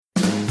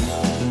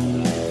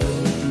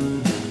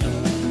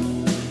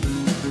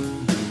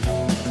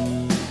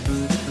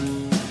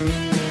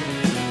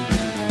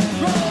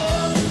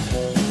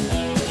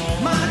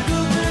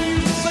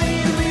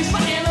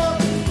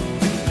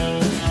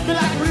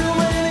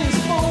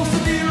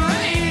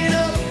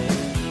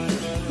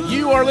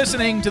are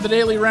listening to the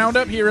Daily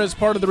Roundup here as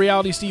part of the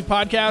Reality Steve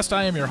podcast.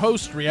 I am your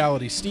host,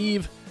 Reality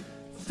Steve.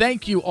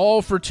 Thank you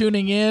all for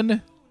tuning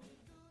in.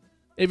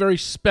 A very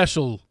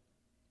special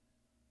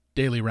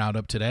Daily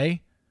Roundup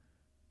today.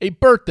 A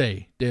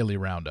birthday Daily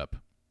Roundup.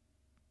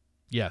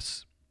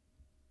 Yes.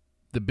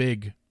 The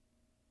big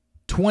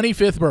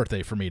 25th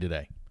birthday for me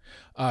today.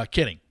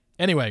 Kidding.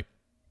 Anyway,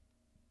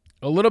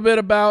 a little bit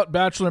about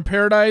Bachelor in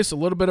Paradise, a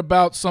little bit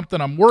about something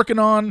I'm working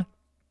on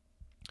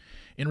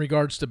in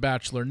regards to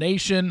Bachelor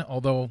Nation,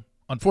 although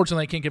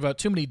unfortunately I can't give out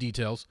too many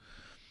details.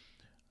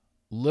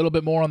 A little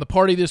bit more on the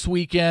party this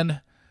weekend.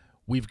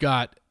 We've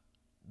got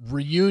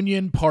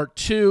Reunion Part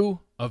 2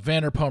 of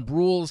Vanderpump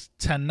Rules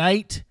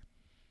tonight.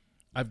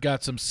 I've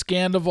got some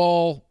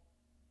Scandival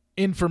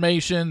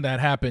information that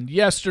happened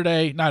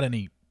yesterday. Not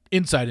any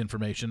inside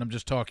information. I'm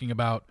just talking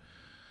about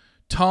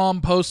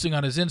Tom posting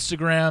on his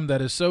Instagram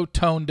that is so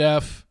tone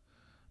deaf.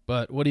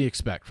 But what do you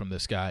expect from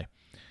this guy?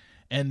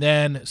 And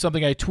then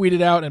something I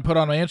tweeted out and put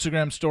on my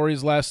Instagram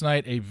stories last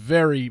night, a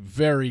very,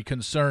 very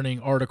concerning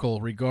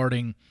article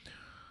regarding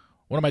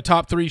one of my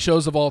top 3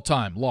 shows of all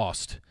time,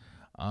 Lost.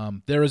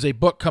 There is a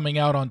book coming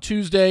out on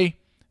Tuesday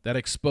that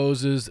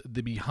exposes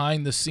the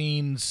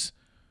behind-the-scenes,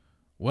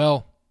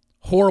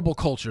 horrible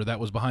culture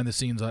that was behind the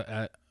scenes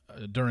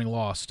during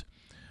Lost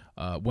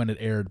when it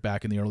aired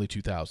back in the early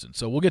 2000s.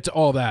 So we'll get to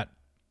all that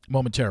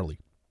momentarily.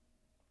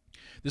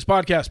 This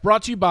podcast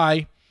brought to you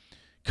by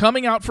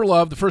Coming Out for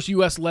Love, the first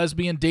U.S.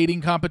 lesbian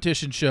dating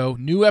competition show.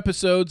 New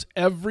episodes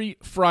every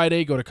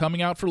Friday. Go to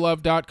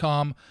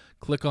comingoutforlove.com.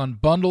 Click on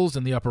bundles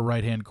in the upper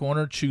right-hand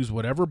corner. Choose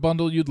whatever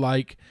bundle you'd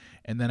like.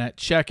 And then at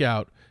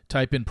checkout,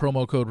 type in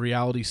promo code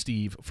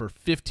RealitySteve for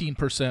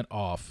 15%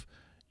 off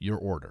your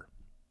order.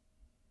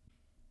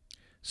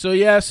 So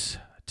yes,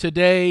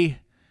 today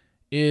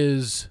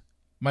is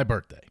my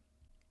birthday.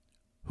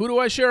 Who do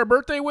I share a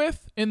birthday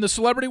with in the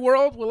celebrity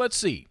world? Well, let's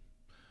see.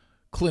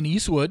 Clint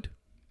Eastwood.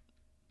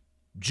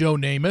 Joe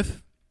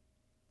Namath,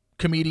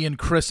 comedian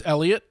Chris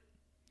Elliott,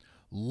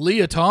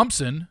 Leah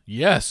Thompson,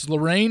 yes,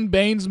 Lorraine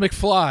Baines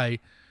McFly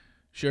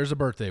shares a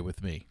birthday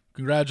with me.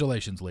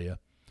 Congratulations, Leah.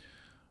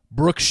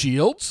 Brooke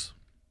Shields,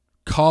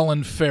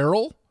 Colin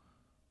Farrell,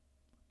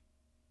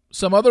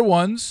 some other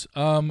ones,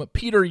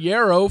 Peter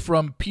Yarrow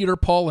from Peter,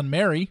 Paul, and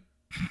Mary,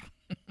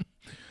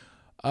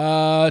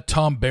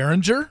 Tom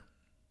Berenger,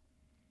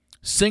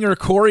 singer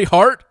Corey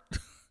Hart,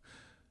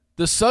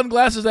 the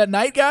sunglasses at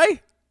night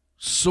guy,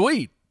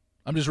 sweet.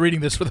 I'm just reading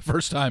this for the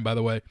first time, by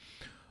the way.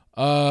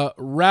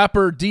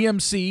 Rapper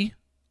DMC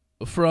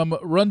from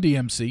Run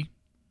DMC.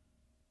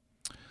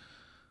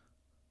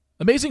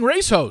 Amazing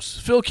Race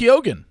host Phil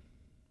Keoghan.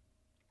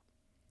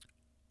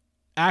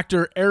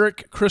 Actor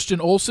Eric Christian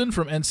Olsen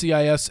from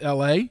NCIS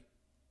LA.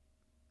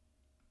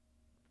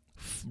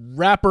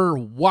 Rapper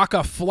Waka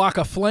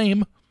Flocka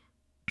Flame.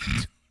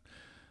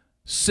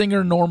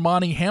 Singer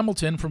Normani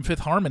Hamilton from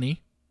Fifth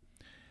Harmony.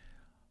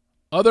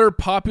 Other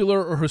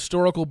popular or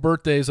historical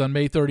birthdays on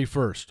May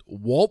 31st.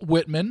 Walt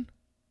Whitman,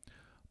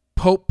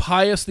 Pope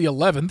Pius XI,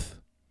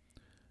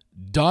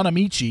 Don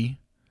Amici,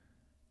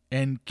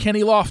 and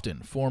Kenny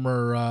Lofton,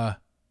 former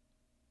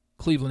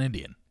Cleveland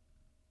Indian.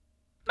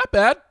 Not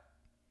bad.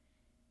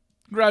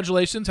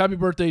 Congratulations. Happy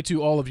birthday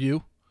to all of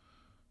you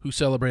who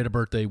celebrate a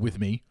birthday with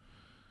me.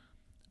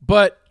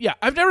 But, yeah,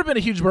 I've never been a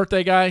huge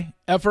birthday guy,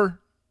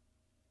 ever.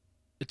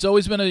 It's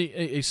always been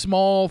a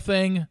small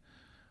thing.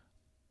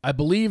 I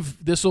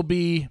believe this will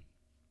be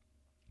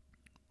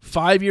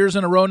 5 years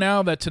in a row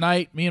now that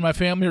tonight me and my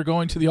family are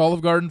going to the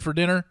Olive Garden for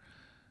dinner.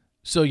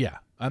 So, yeah,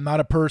 I'm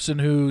not a person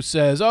who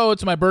says, oh,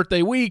 it's my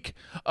birthday week.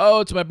 Oh,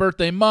 it's my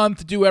birthday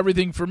month. Do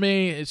everything for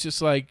me. It's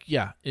just like,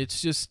 yeah,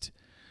 it's just,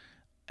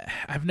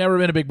 I've never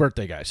been a big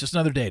birthday guy. It's just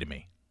another day to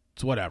me.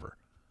 It's whatever.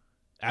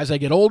 As I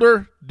get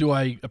older, do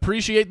I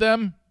appreciate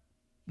them?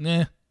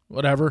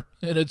 Whatever.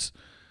 It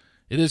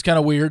is kind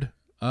of weird.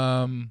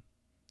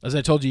 As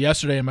I told you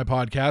yesterday in my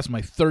podcast,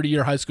 my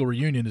 30-year high school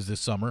reunion is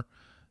this summer.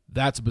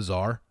 That's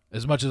bizarre.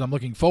 As much as I'm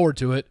looking forward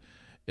to it,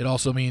 it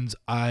also means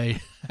I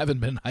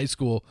haven't been in high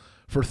school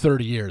for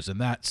 30 years,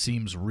 and that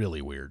seems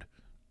really weird.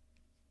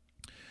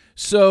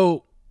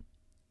 So,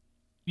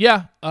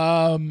 yeah,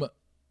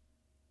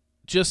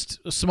 just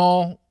a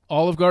small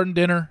Olive Garden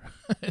dinner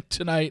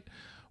tonight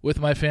with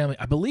my family.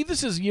 I believe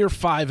this is year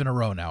 5 in a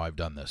row now I've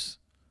done this.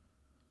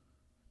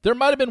 There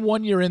might have been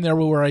 1 year in there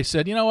where I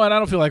said, you know what, I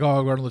don't feel like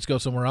Olive Garden, let's go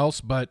somewhere else.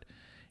 But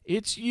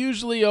it's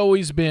usually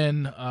always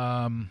been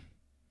Olive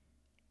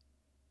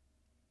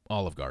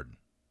Garden.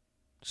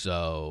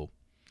 So,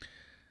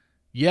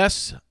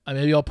 yes,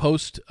 maybe I'll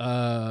post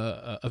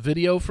a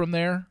video from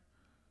there,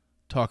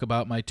 talk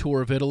about my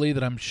tour of Italy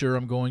that I'm sure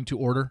I'm going to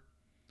order.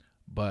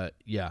 But,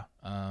 yeah.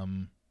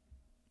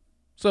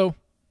 So,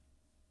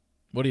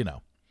 what do you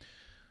know?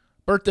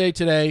 Birthday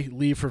today,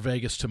 leave for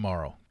Vegas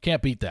tomorrow.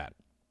 Can't beat that.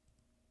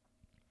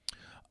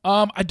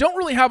 I don't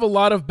really have a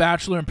lot of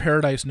Bachelor in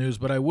Paradise news,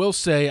 but I will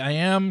say I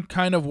am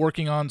kind of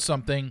working on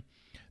something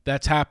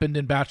that's happened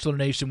in Bachelor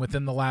Nation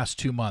within the last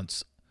 2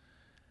 months.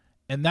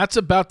 And that's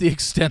about the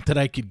extent that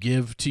I could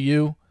give to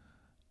you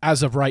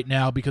as of right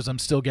now because I'm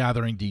still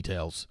gathering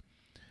details.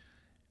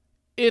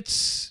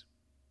 It's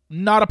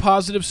not a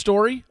positive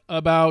story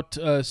about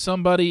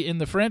somebody in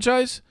the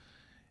franchise,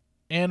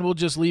 and we'll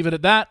just leave it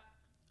at that.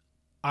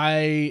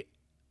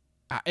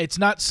 It's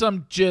not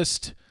some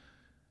just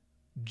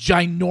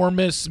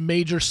ginormous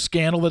major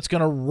scandal that's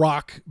going to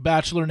rock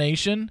Bachelor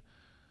Nation,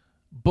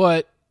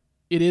 but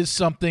it is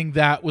something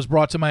that was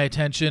brought to my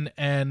attention,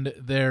 and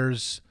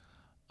there's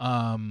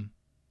something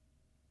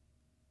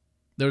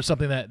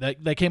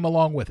that came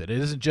along with it. It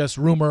isn't just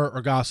rumor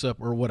or gossip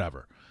or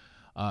whatever.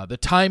 The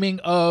timing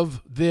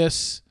of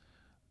this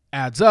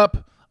adds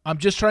up. I'm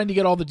just trying to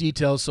get all the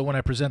details so when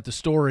I present the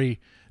story,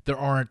 there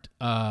aren't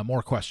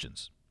more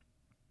questions.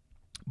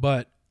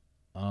 But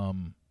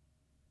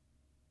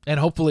and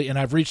hopefully, and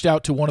I've reached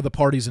out to one of the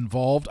parties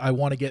involved. I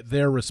want to get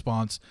their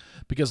response,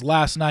 because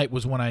last night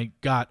was when I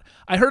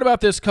heard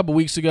about this a couple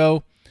weeks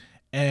ago,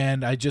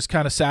 and I just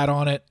kind of sat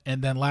on it.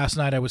 And then last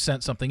night I was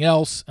sent something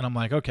else, and I'm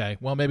like, okay,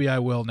 well, maybe I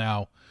will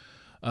now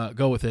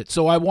go with it.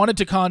 So I wanted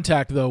to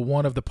contact, though,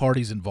 one of the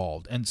parties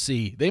involved and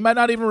see. They might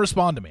not even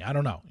respond to me. I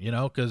don't know,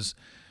 because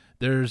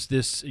there's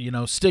this,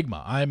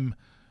 stigma. I'm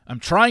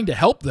trying to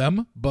help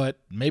them, but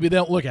maybe they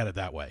don't look at it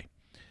that way.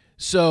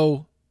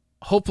 So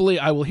hopefully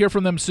I will hear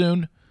from them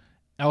soon.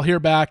 I'll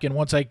hear back, and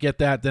once I get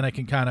that, then I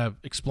can kind of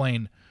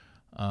explain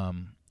a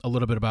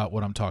little bit about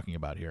what I'm talking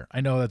about here.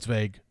 I know that's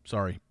vague,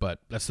 sorry, but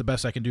that's the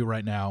best I can do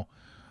right now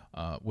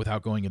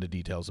without going into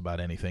details about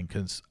anything,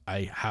 because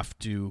I have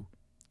to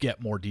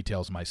get more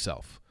details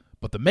myself.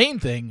 But the main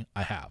thing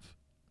I have.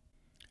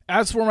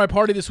 As for my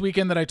party this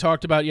weekend that I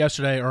talked about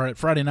yesterday, or at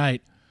Friday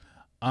night,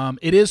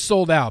 it is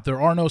sold out.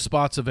 There are no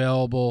spots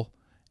available,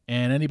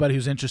 and anybody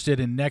who's interested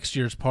in next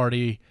year's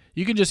party,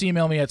 you can just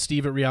email me at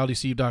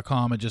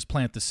steve@realitysteve.com and just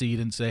plant the seed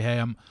and say,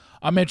 hey,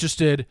 I'm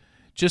interested,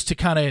 just to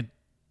kind of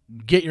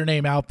get your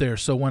name out there.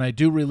 So when I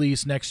do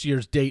release next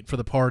year's date for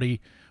the party,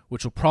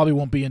 which probably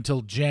won't be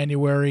until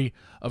January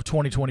of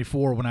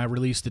 2024 when I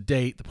release the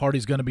date, the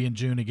party's going to be in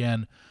June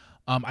again,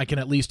 I can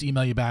at least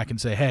email you back and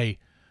say, hey,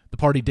 the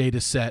party date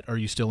is set. Are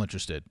you still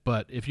interested?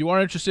 But if you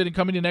are interested in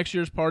coming to next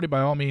year's party,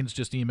 by all means,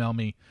 just email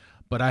me.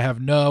 But I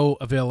have no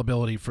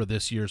availability for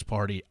this year's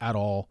party at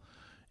all.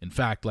 In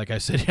fact, like I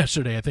said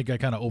yesterday, I think I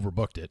kind of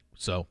overbooked it.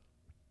 So,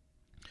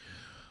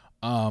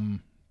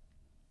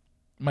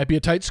 might be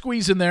a tight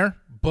squeeze in there,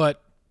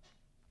 but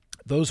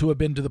those who have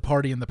been to the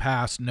party in the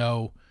past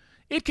know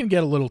it can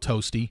get a little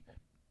toasty.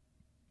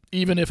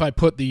 Even if I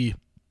put the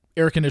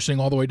air conditioning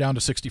all the way down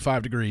to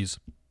 65 degrees,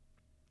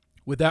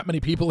 with that many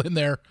people in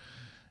there,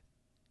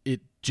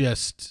 it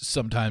just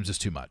sometimes is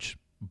too much.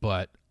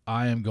 But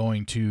I am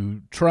going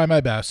to try my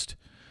best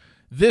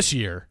this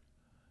year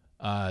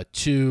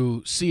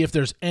to see if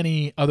there's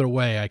any other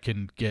way I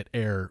can get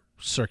air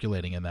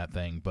circulating in that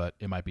thing, but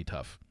it might be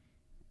tough.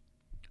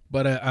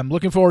 But I'm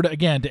looking forward,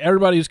 again, to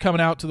everybody who's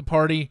coming out to the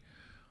party.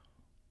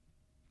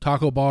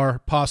 Taco bar,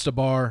 pasta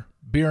bar,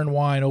 beer and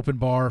wine, open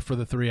bar for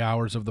the 3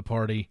 hours of the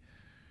party.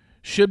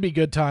 Should be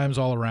good times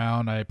all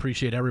around. I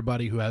appreciate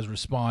everybody who has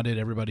responded,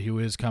 everybody who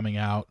is coming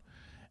out.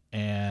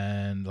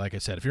 And like I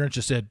said, if you're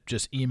interested,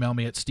 just email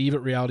me at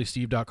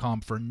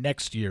steve@realitysteve.com for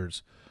next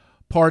year's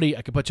party.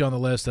 I can put you on the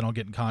list, and I'll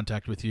get in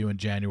contact with you in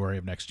January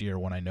of next year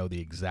when I know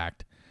the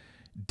exact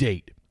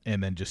date,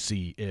 and then just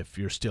see if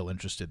you're still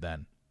interested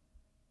then.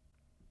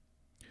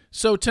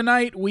 So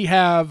tonight we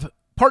have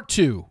part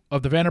 2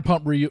 of the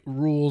Vanderpump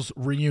Rules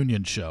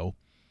reunion show,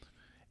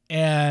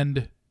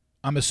 and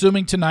I'm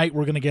assuming tonight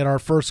we're going to get our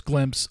first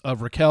glimpse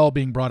of Raquel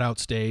being brought out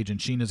stage, and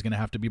Sheena's going to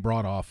have to be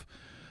brought off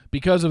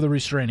because of the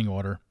restraining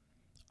order.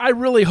 I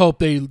really hope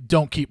they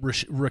don't keep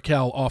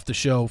Raquel off the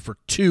show for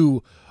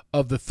 2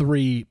 of the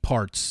 3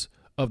 parts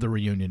of the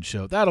reunion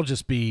show. That'll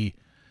just be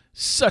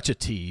such a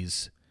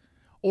tease.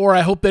 Or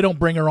I hope they don't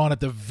bring her on at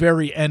the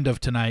very end of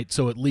tonight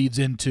so it leads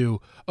into,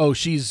 oh,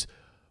 she's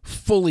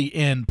fully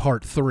in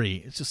part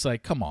 3. It's just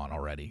like, come on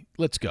already.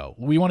 Let's go.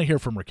 We want to hear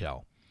from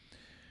Raquel.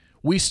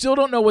 We still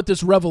don't know what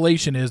this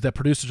revelation is that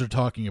producers are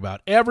talking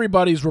about.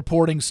 Everybody's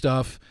reporting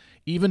stuff.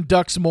 Even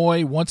Dux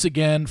Moy, once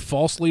again,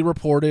 falsely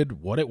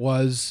reported what it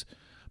was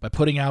by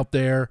putting out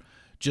there,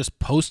 just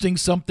posting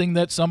something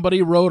that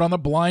somebody wrote on the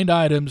blind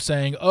item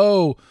saying,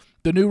 oh,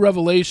 the new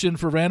revelation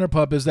for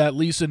Vanderpump is that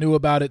Lisa knew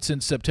about it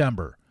since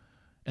September.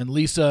 And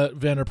Lisa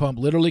Vanderpump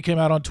literally came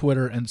out on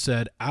Twitter and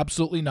said,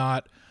 absolutely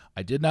not.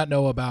 I did not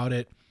know about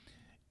it.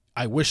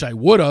 I wish I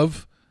would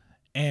have.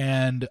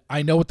 And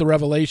I know what the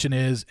revelation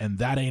is, and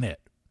that ain't it.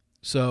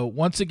 So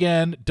once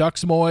again,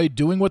 Dux Moy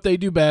doing what they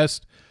do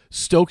best,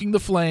 stoking the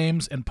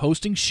flames and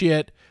posting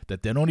shit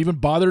that they don't even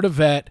bother to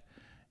vet.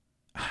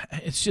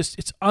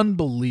 It's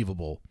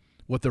unbelievable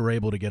what they're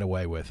able to get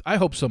away with. I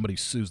hope somebody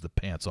sues the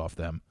pants off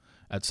them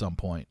at some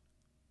point.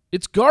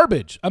 It's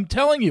garbage. I'm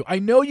telling you. I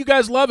know you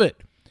guys love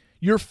it.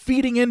 You're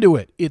feeding into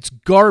it. It's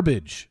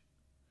garbage.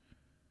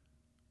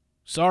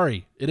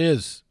 Sorry, it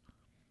is.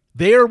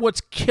 They are what's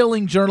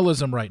killing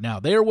journalism right now.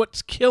 They are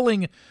what's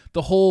killing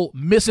the whole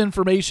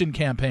misinformation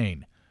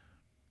campaign.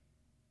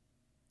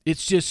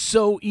 It's just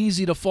so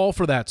easy to fall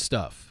for that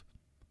stuff.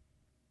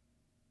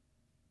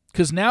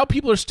 Because now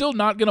people are still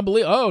not going to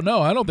believe, oh,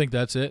 no, I don't think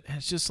that's it. And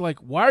it's just like,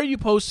 why are you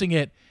posting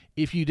it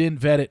if you didn't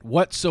vet it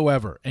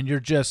whatsoever? And you're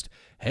just,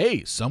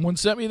 hey, someone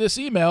sent me this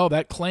email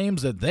that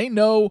claims that they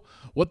know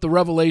what the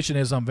revelation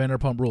is on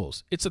Vanderpump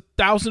Rules. It's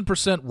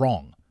 1,000%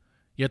 wrong.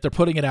 Yet they're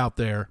putting it out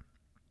there.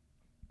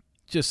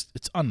 Just,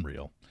 it's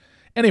unreal.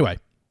 Anyway,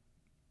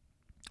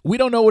 we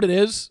don't know what it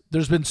is.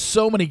 There's been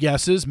so many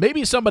guesses.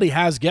 Maybe somebody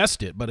has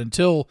guessed it, but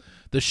until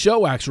the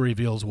show actually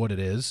reveals what it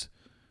is,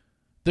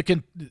 I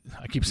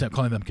keep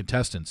calling them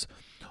contestants.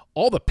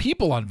 All the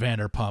people on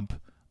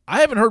Vanderpump, I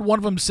haven't heard one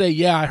of them say,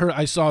 yeah,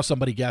 I saw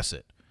somebody guess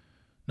it.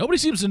 Nobody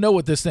seems to know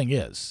what this thing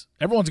is.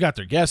 Everyone's got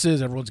their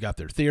guesses. Everyone's got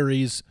their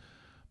theories.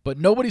 But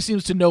nobody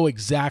seems to know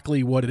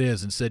exactly what it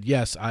is and said,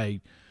 yes,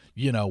 I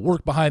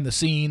work behind the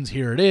scenes.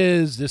 Here it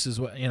is. This is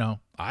what,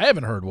 I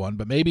haven't heard one,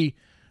 but maybe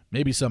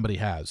somebody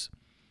has.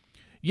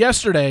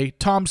 Yesterday,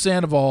 Tom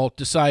Sandoval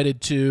decided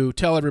to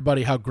tell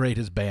everybody how great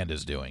his band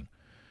is doing.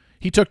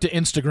 He took to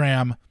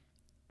Instagram,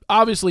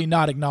 obviously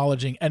not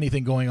acknowledging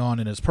anything going on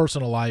in his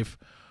personal life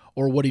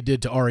or what he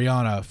did to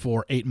Ariana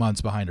for 8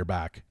 months behind her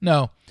back.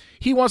 No,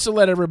 he wants to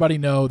let everybody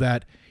know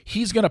that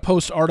he's going to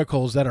post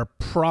articles that are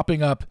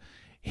propping up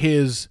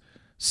his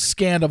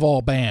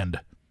Scandival band,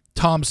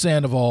 Tom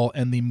Sandoval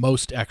and the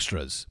Most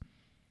Extras.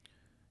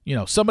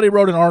 Somebody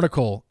wrote an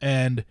article,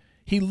 and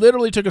he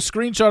literally took a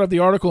screenshot of the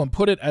article and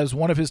put it as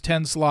one of his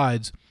 10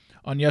 slides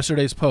on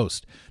yesterday's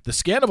post. The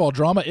Scandival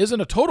drama isn't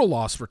a total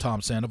loss for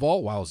Tom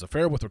Sandoval. While his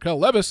affair with Raquel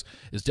Leviss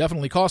is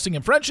definitely costing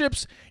him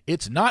friendships,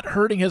 it's not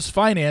hurting his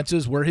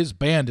finances where his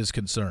band is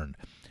concerned.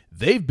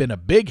 They've been a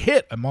big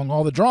hit among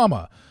all the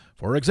drama.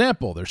 For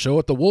example, their show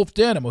at the Wolf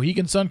Den at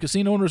Mohegan Sun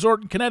Casino and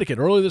Resort in Connecticut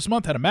earlier this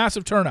month had a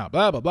massive turnout.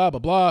 Blah, blah, blah, blah,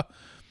 blah.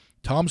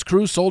 Tom's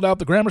crew sold out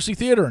the Gramercy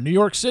Theater in New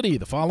York City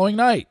the following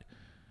night.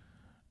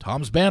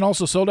 Tom's band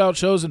also sold out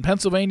shows in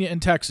Pennsylvania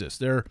and Texas.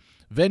 Their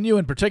venue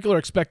in particular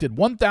expected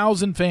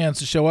 1,000 fans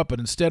to show up, but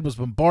instead was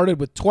bombarded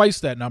with twice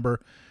that number,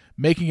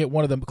 making it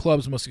one of the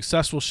club's most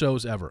successful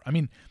shows ever. I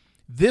mean,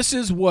 this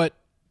is what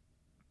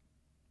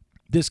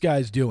this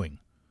guy's doing.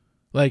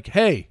 Like,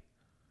 hey,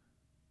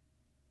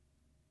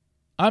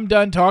 I'm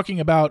done talking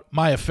about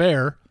my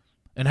affair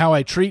and how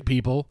I treat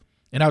people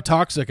and how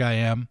toxic I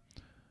am,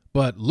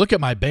 but look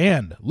at my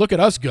band. Look at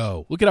us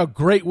go. Look at how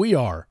great we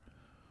are.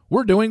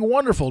 We're doing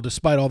wonderful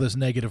despite all this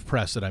negative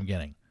press that I'm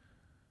getting.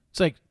 It's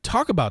like,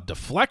 talk about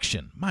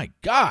deflection. My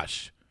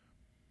gosh.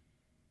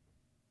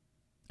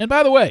 And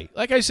by the way,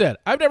 like I said,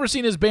 I've never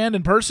seen his band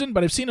in person,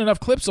 but I've seen enough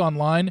clips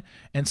online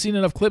and seen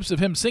enough clips of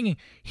him singing.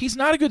 He's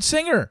not a good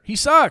singer. He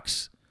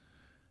sucks.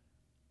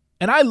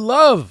 And I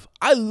love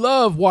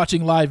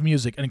watching live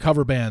music and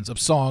cover bands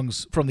of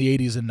songs from the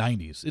 80s and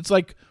 90s. It's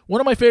like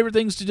one of my favorite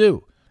things to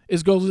do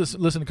is go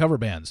listen to cover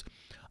bands.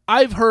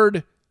 I've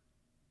heard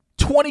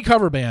 20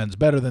 cover bands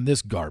better than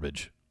this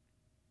garbage.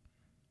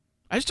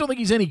 I just don't think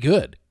he's any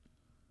good.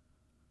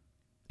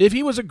 If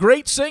he was a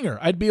great singer,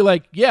 I'd be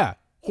like, yeah,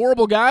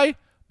 horrible guy,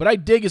 but I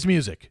dig his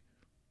music.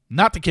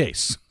 Not the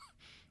case.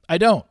 I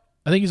don't.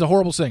 I think he's a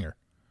horrible singer.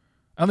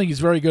 I don't think he's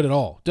very good at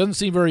all. Doesn't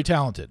seem very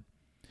talented.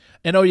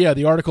 And oh yeah,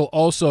 the article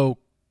also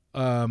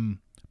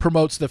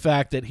promotes the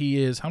fact that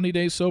he is, how many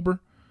days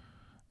sober?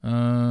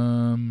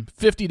 50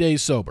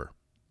 days sober.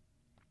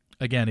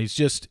 Again,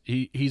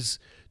 he's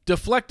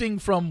deflecting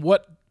from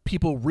what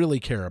people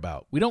really care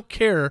about. We don't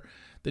care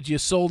that you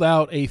sold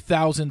out a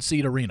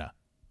 1,000-seat arena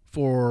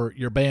for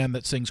your band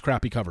that sings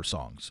crappy cover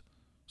songs.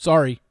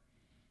 Sorry.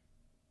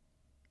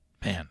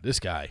 Man, this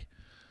guy.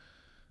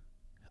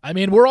 I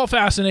mean, we're all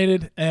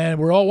fascinated, and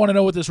we all want to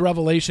know what this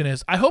revelation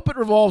is. I hope it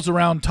revolves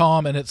around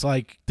Tom, and it's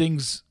like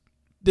things,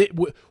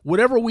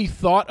 whatever we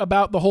thought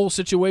about the whole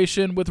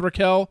situation with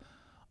Raquel,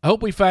 I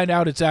hope we find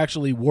out it's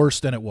actually worse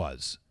than it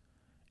was,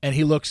 and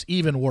he looks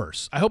even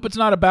worse. I hope it's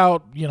not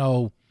about,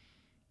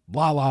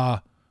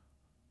 Lala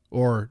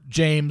or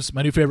James,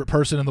 my new favorite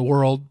person in the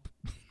world.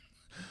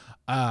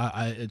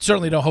 I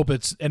certainly don't hope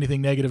it's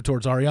anything negative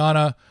towards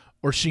Ariana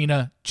or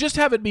Sheena. Just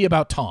have it be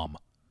about Tom.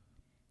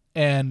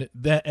 And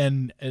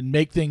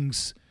make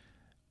things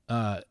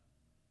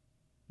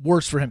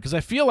worse for him, because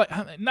I feel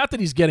like, not that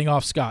he's getting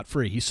off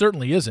scot-free, he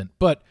certainly isn't,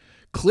 but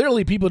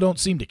clearly people don't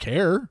seem to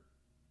care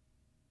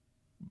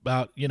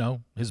about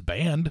his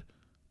band.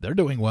 They're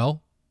doing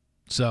well,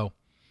 so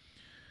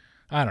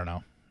I don't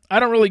know.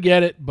 I don't really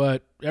get it,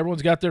 but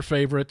everyone's got their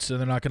favorites, and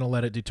they're not going to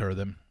let it deter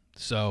them.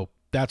 So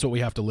that's what we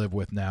have to live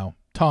with now.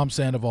 Tom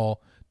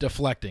Sandoval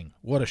deflecting.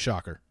 What a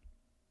shocker.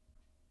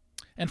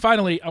 And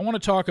finally, I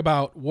want to talk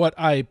about what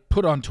I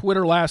put on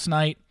Twitter last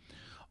night,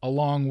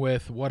 along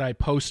with what I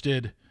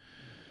posted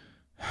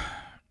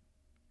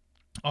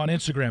on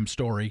Instagram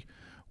story,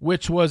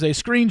 which was a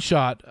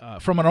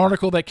screenshot from an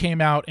article that came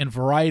out in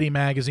Variety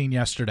magazine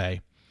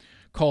yesterday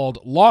called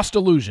Lost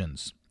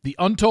Illusions, the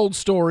untold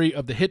story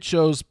of the hit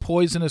show's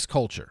poisonous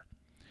culture.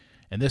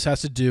 And this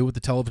has to do with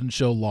the television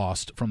show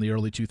Lost from the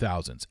early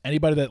 2000s.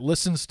 Anybody that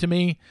listens to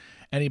me,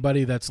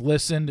 anybody that's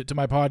listened to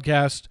my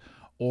podcast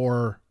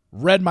or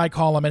read my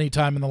column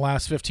anytime in the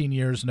last 15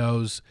 years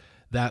knows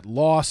that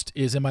Lost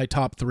is in my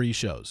top 3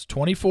 shows.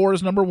 24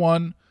 is number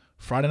 1,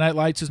 Friday Night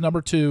Lights is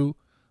number 2.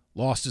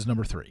 Lost is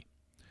number 3.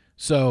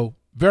 So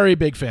very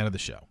big fan of the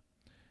show.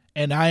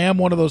 And I am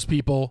one of those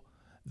people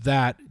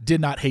that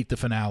did not hate the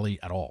finale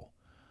at all.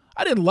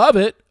 I didn't love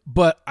it,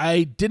 but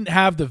I didn't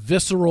have the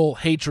visceral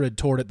hatred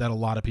toward it that a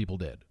lot of people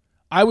did.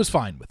 I was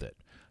fine with it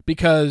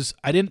because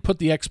I didn't put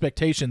the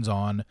expectations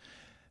on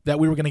that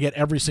we were going to get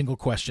every single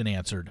question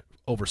answered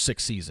over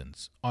 6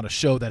 seasons on a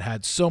show that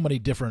had so many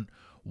different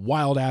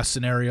wild-ass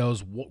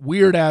scenarios,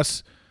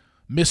 weird-ass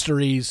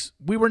mysteries.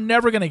 We were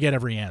never going to get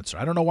every answer.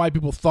 I don't know why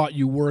people thought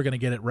you were going to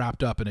get it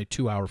wrapped up in a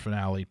 2-hour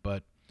finale,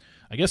 but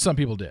I guess some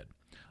people did.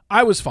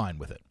 I was fine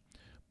with it.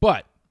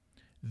 But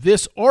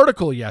this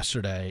article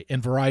yesterday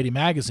in Variety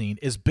Magazine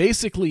is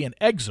basically an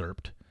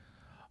excerpt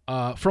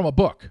from a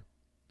book.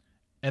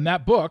 And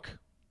that book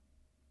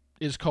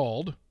is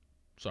called,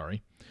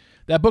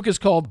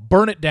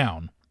 Burn It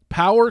Down,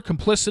 Power,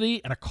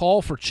 Complicity, and a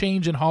Call for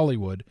Change in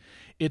Hollywood.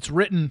 It's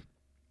written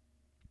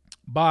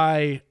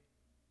by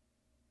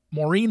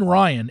Maureen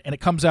Ryan, and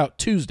it comes out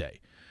Tuesday.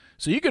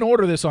 So you can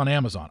order this on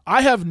Amazon.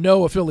 I have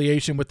no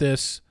affiliation with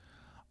this.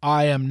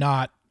 I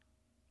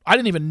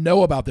didn't even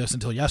know about this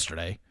until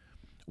yesterday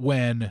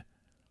when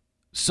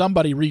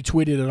somebody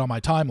retweeted it on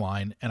my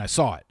timeline and I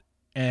saw it.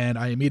 And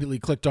I immediately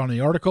clicked on the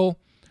article.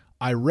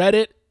 I read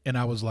it and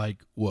I was like,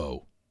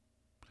 whoa.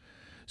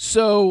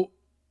 So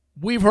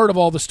we've heard of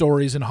all the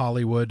stories in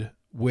Hollywood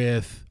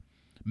with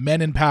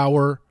men in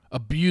power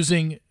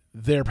abusing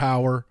their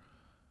power.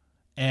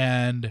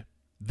 And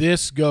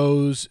this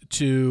goes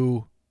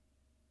to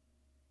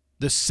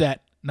the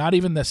set, not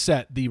even the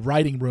set, the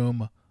writing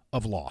room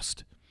of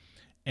Lost.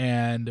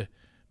 And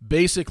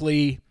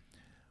basically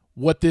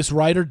what this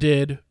writer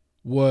did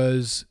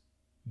was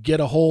get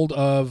a hold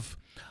of,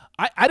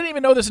 I didn't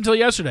even know this until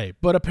yesterday,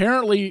 but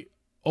apparently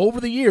over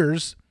the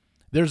years,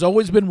 there's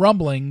always been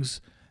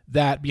rumblings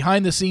that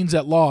behind the scenes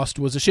at Lost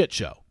was a shit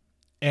show.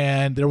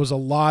 And there was a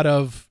lot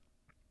of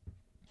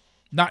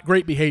not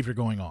great behavior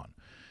going on.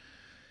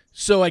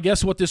 So I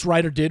guess what this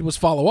writer did was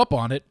follow up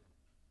on it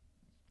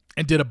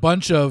and did a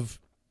bunch of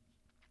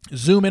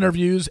Zoom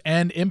interviews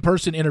and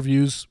in-person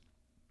interviews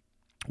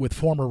with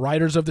former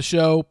writers of the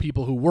show,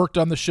 people who worked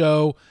on the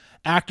show,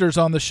 actors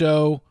on the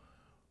show.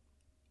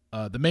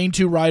 The main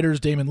 2 writers,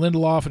 Damon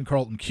Lindelof and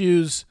Carlton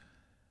Cuse,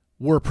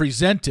 were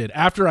presented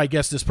after, I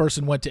guess, this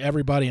person went to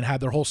everybody and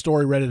had their whole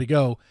story ready to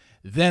go.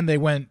 Then they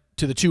went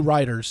to the 2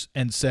 writers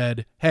and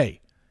said,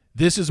 hey,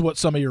 this is what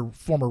some of your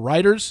former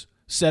writers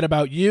said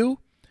about you,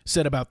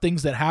 said about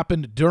things that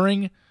happened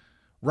during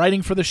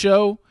writing for the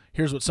show.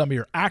 Here's what some of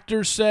your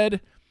actors said.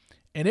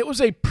 And it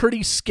was a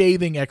pretty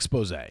scathing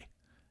expose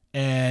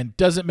and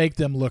doesn't make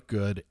them look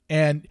good.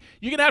 And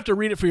you're going to have to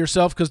read it for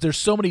yourself because there's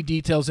so many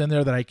details in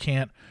there that I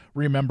can't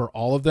remember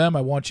all of them.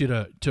 I want you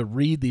to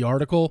read the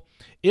article.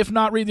 If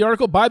not read the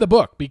article, buy the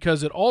book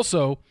because it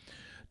also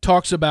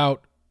talks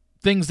about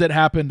things that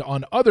happened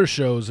on other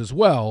shows as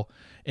well,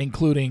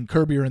 including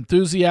Curb Your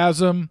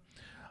Enthusiasm,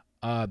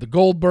 the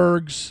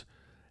Goldbergs.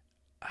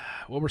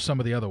 What were some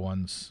of the other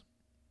ones?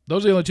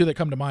 Those are the only 2 that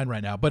come to mind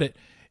right now. But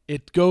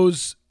it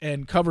goes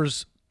and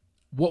covers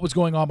what was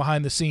going on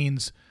behind the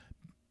scenes,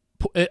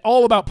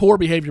 all about poor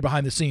behavior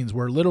behind the scenes,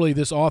 where literally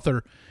this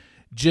author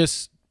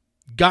just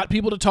got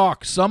people to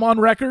talk. Some on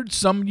record,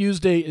 some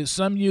used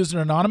an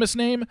anonymous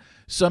name,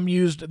 some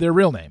used their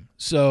real name.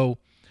 So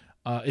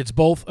it's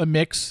both a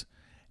mix.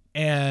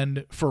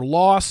 And for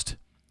Lost,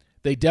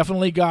 they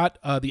definitely got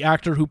the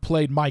actor who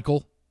played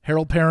Michael,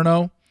 Harold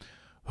Perrineau,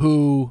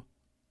 who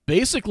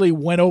basically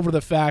went over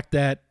the fact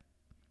that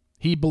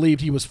he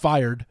believed he was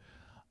fired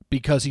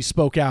because he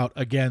spoke out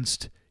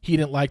against, he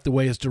didn't like the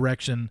way the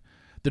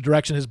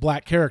direction his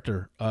black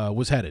character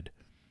was headed.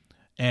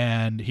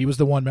 And he was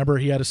the one, remember,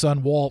 he had a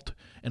son, Walt,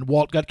 and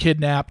Walt got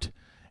kidnapped,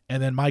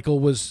 and then Michael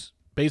was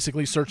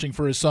basically searching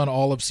for his son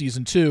all of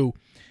season 2,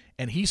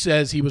 and he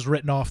says he was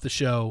written off the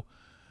show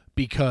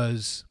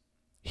because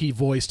he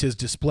voiced his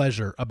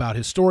displeasure about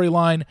his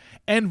storyline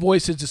and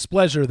voiced his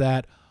displeasure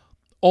that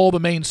all the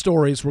main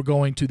stories were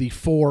going to the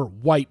 4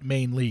 white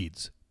main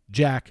leads,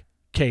 Jack,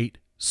 Kate,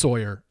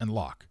 Sawyer, and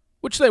Locke,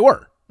 which they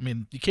were. I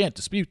mean, you can't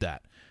dispute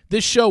that.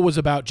 This show was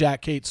about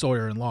Jack, Kate,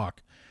 Sawyer, and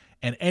Locke,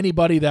 and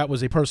anybody that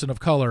was a person of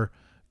color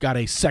got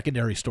a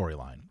secondary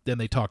storyline. Then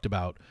they talked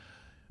about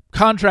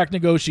contract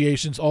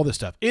negotiations, all this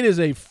stuff. It is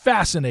a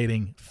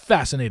fascinating,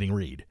 fascinating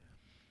read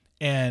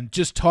and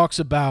just talks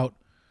about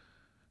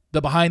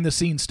the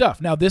behind-the-scenes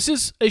stuff. Now, this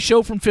is a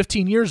show from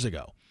 15 years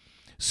ago.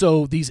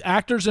 So these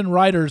actors and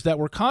writers that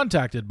were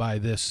contacted by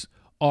this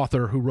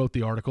author who wrote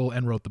the article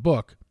and wrote the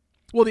book,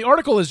 well, the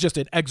article is just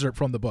an excerpt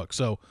from the book,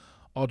 so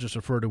I'll just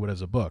refer to it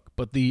as a book.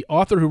 But the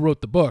author who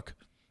wrote the book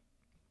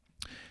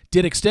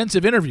did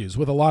extensive interviews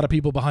with a lot of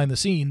people behind the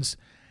scenes,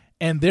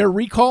 and they're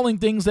recalling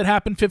things that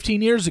happened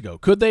 15 years ago.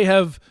 Could they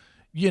have,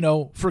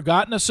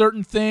 forgotten a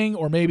certain thing,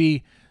 or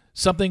maybe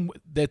something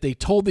that they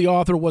told the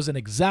author wasn't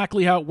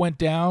exactly how it went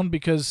down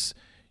because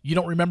you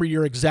don't remember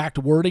your exact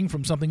wording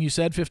from something you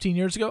said 15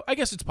 years ago? I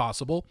guess it's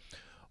possible.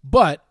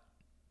 But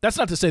that's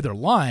not to say they're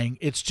lying.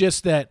 It's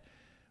just that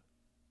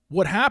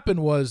what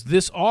happened was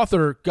this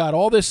author got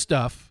all this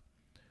stuff,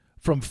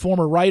 from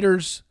former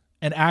writers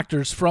and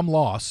actors from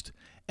Lost,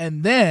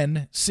 and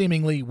then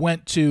seemingly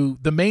went to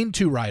the main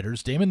two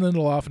writers, Damon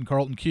Lindelof and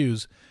Carlton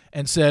Cuse,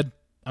 and said,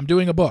 I'm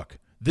doing a book.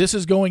 This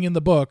is going in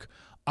the book.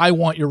 I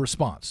want your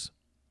response.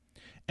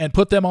 And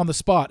put them on the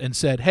spot and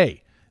said,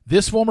 hey,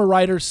 this former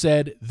writer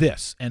said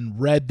this,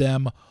 and read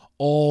them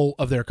all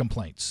of their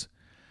complaints.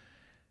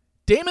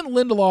 Damon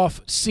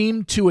Lindelof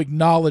seemed to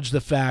acknowledge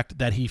the fact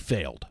that he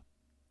failed,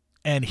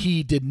 and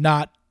he did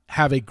not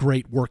have a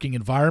great working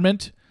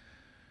environment.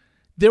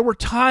 There were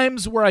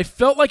times where I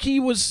felt like he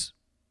was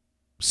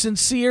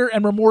sincere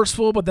and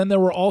remorseful, but then there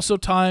were also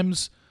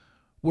times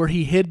where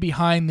he hid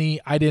behind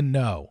the I didn't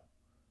know.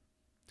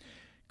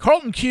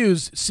 Carlton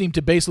Cuse seemed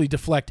to basically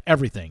deflect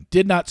everything,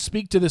 did not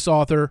speak to this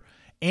author,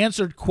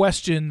 answered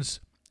questions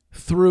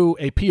through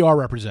a PR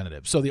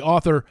representative. So the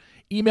author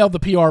emailed the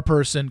PR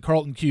person,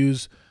 Carlton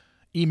Cuse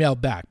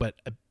emailed back. But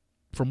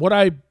from what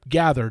I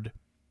gathered,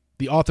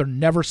 the author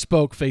never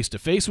spoke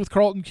face-to-face with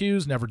Carlton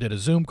Cuse, never did a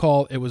Zoom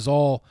call. It was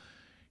all,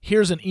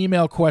 here's an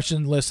email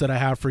question list that I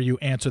have for you,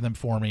 answer them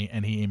for me,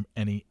 and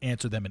he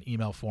answered them in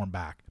email form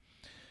back.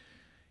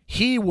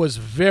 He was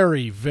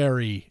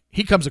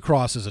he comes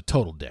across as a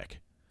total dick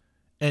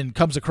and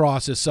comes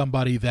across as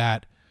somebody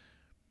that,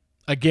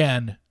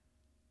 again,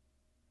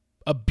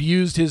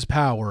 abused his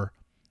power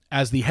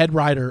as the head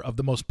writer of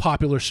the most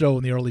popular show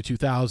in the early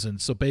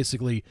 2000s, so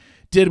basically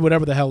did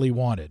whatever the hell he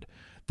wanted.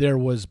 There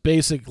was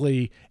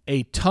basically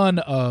a ton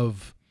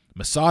of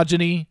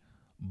misogyny,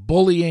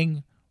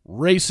 bullying,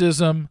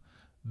 racism,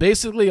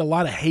 basically a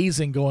lot of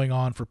hazing going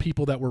on for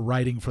people that were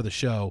writing for the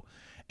show.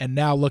 And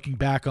now looking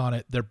back on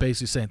it, they're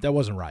basically saying that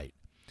wasn't right.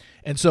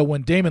 And so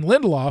when Damon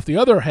Lindelof, the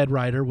other head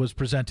writer, was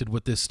presented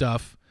with this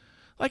stuff,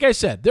 like I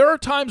said, there are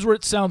times where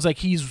it sounds like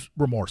he's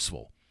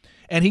remorseful.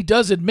 And he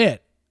does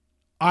admit,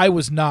 I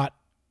was not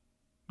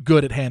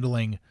good at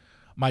handling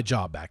my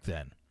job back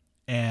then.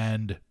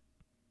 And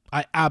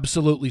I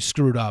absolutely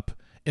screwed up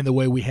in the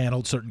way we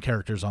handled certain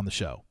characters on the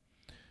show.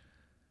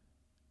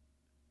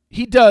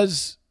 He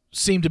does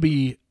seem to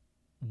be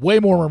way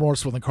more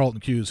remorseful than Carlton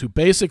Cuse, who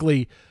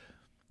basically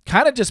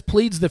kind of just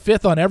pleads the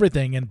fifth on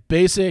everything and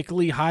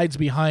basically hides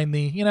behind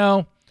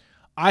the,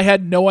 I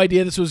had no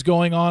idea this was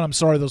going on. I'm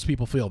sorry those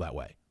people feel that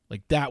way.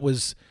 Like, that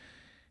was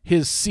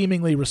his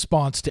seemingly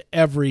response to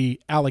every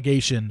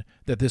allegation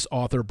that this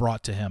author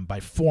brought to him by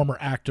former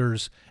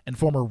actors and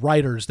former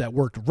writers that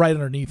worked right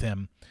underneath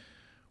him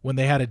when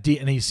they had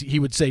and he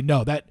would say,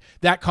 no,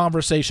 that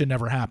conversation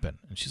never happened.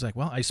 And she's like,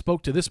 well, I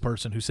spoke to this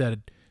person who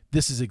said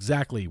this is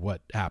exactly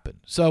what happened.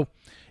 So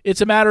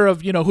it's a matter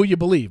of, who you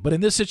believe. But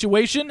in this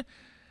situation,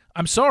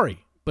 I'm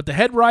sorry, but the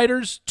head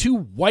writers, two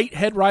white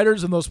head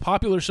writers in those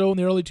popular show in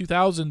the early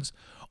 2000s,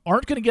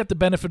 aren't going to get the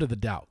benefit of the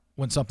doubt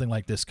when something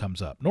like this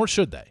comes up, nor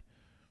should they.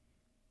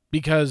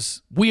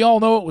 Because we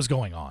all know what was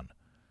going on.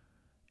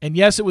 And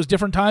yes, it was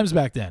different times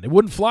back then. It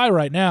wouldn't fly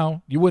right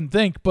now, you wouldn't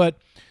think, but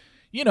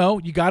you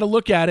got to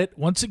look at it.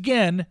 Once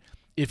again,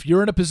 if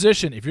you're in a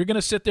position, if you're going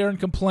to sit there and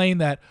complain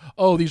that,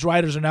 oh, these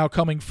writers are now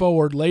coming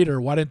forward later,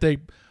 why didn't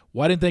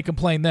they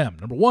complain then?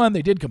 Number one,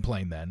 they did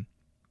complain then.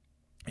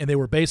 And they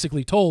were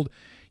basically told,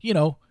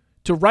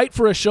 to write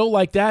for a show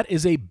like that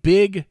is a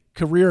big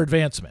career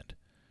advancement.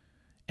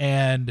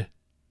 And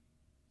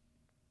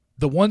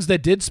the ones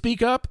that did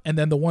speak up, and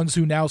then the ones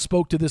who now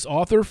spoke to this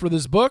author for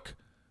this book,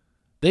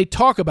 they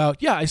talk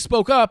about, I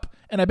spoke up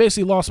and I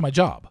basically lost my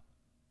job.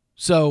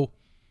 So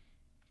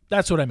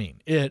that's what I mean.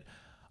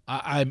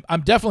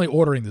 I'm definitely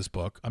ordering this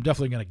book. I'm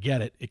definitely going to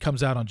get it. It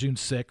comes out on June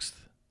 6th.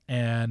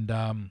 And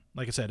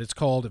like I said, it's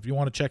called, if you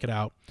want to check it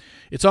out,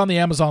 it's on the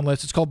Amazon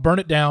list. It's called Burn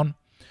It Down,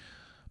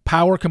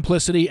 Power,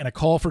 Complicity, and a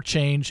Call for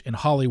Change in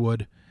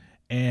Hollywood.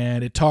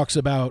 And it talks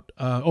about,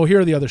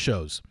 here are the other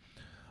shows.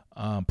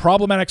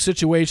 Problematic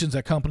situations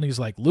at companies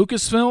like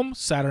Lucasfilm,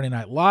 Saturday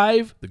Night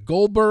Live, The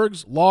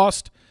Goldbergs,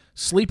 Lost,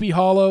 Sleepy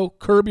Hollow,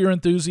 Curb Your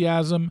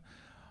Enthusiasm,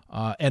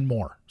 and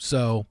more.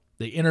 So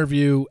they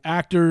interview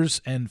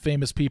actors and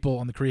famous people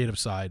on the creative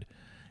side.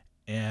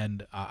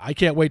 And I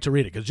can't wait to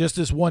read it, because just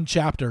this one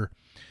chapter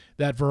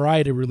that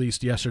Variety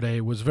released yesterday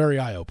was very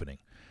eye-opening.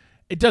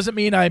 It doesn't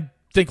mean I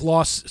think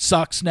Lost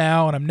sucks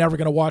now and I'm never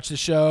going to watch the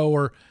show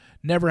or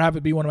never have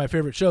it be one of my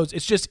favorite shows.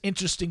 It's just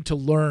interesting to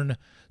learn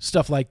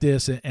stuff like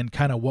this and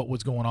kind of what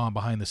was going on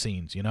behind the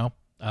scenes,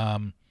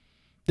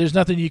 There's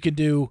nothing you can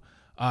do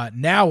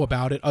now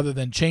about it other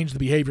than change the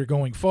behavior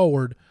going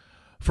forward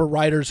for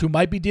writers who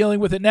might be dealing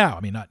with it now.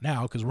 I mean, not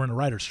now because we're in a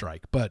writer's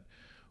strike, but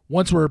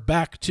once we're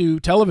back to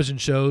television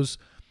shows,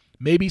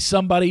 maybe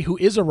somebody who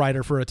is a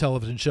writer for a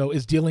television show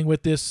is dealing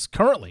with this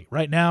currently,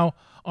 right now,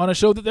 on a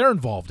show that they're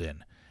involved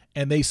in.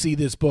 And they see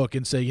this book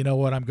and say, you know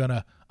what, I'm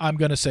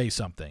gonna say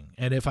something.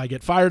 And if I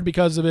get fired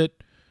because of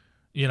it,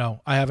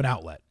 I have an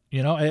outlet.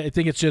 I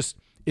think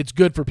it's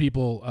good for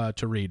people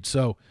to read.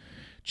 So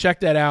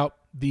check that out.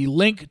 The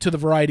link to the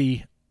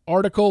Variety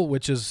article,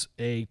 which is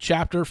a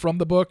chapter from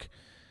the book,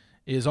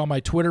 is on my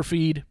Twitter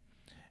feed.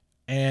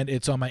 And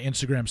it's on my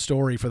Instagram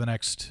story for the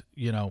next,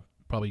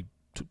 probably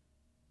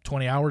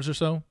 20 hours or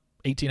so,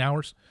 18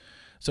 hours.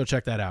 So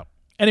check that out.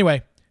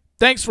 Anyway,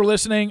 Thanks for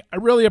listening. I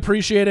really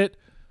appreciate it.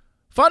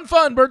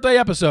 Fun birthday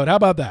episode. How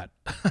about that?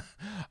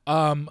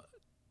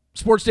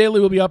 Sports Daily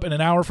will be up in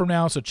an hour from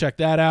now, so check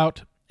that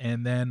out.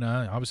 And then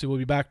obviously we'll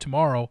be back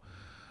tomorrow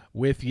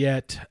with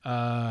yet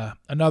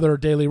another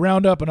Daily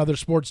Roundup, another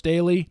Sports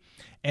Daily,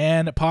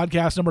 and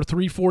podcast number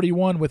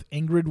 341 with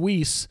Ingrid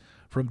Weiss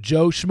from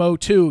Joe Schmo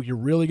 2. You're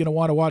really going to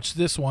want to watch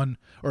this one,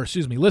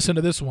 listen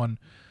to this one,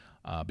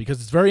 because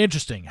it's very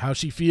interesting how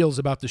she feels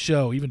about the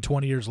show even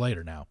 20 years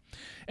later now.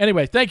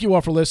 Anyway, thank you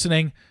all for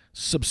listening.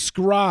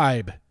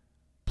 Subscribe.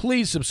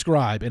 Please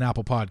subscribe in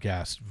Apple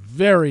Podcasts.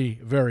 Very,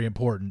 very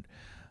important.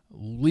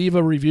 Leave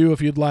a review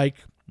if you'd like.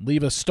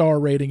 Leave a star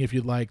rating if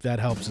you'd like. That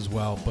helps as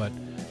well. But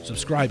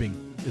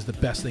subscribing is the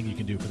best thing you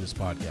can do for this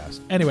podcast.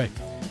 Anyway,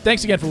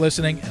 thanks again for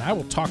listening, and I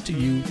will talk to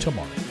you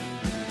tomorrow.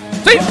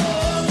 See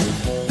ya!